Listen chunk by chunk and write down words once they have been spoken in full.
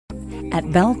At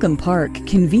Balcom Park,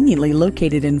 conveniently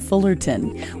located in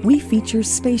Fullerton, we feature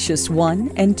spacious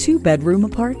 1- and 2-bedroom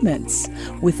apartments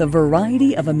with a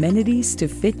variety of amenities to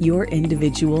fit your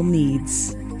individual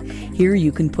needs. Here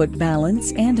you can put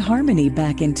balance and harmony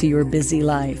back into your busy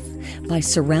life by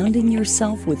surrounding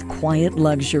yourself with quiet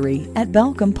luxury at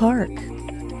Balcom Park.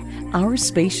 Our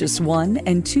spacious 1-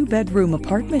 and 2-bedroom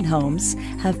apartment homes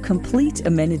have complete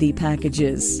amenity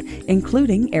packages,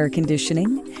 including air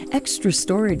conditioning, extra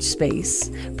storage space,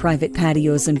 private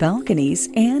patios and balconies,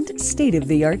 and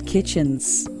state-of-the-art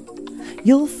kitchens.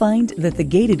 You'll find that the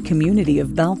gated community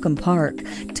of Balcom Park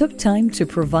took time to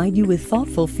provide you with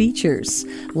thoughtful features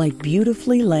like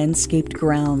beautifully landscaped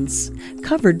grounds,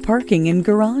 covered parking in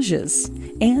garages,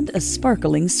 and a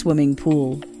sparkling swimming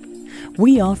pool.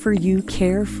 We offer you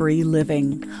carefree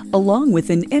living, along with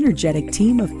an energetic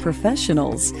team of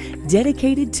professionals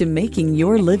dedicated to making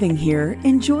your living here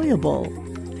enjoyable.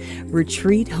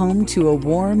 Retreat home to a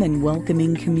warm and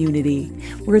welcoming community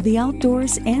where the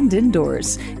outdoors and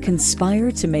indoors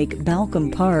conspire to make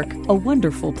Balcom Park a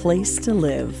wonderful place to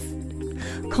live.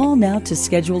 Call now to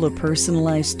schedule a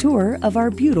personalized tour of our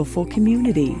beautiful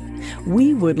community.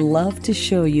 We would love to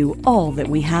show you all that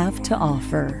we have to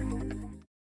offer.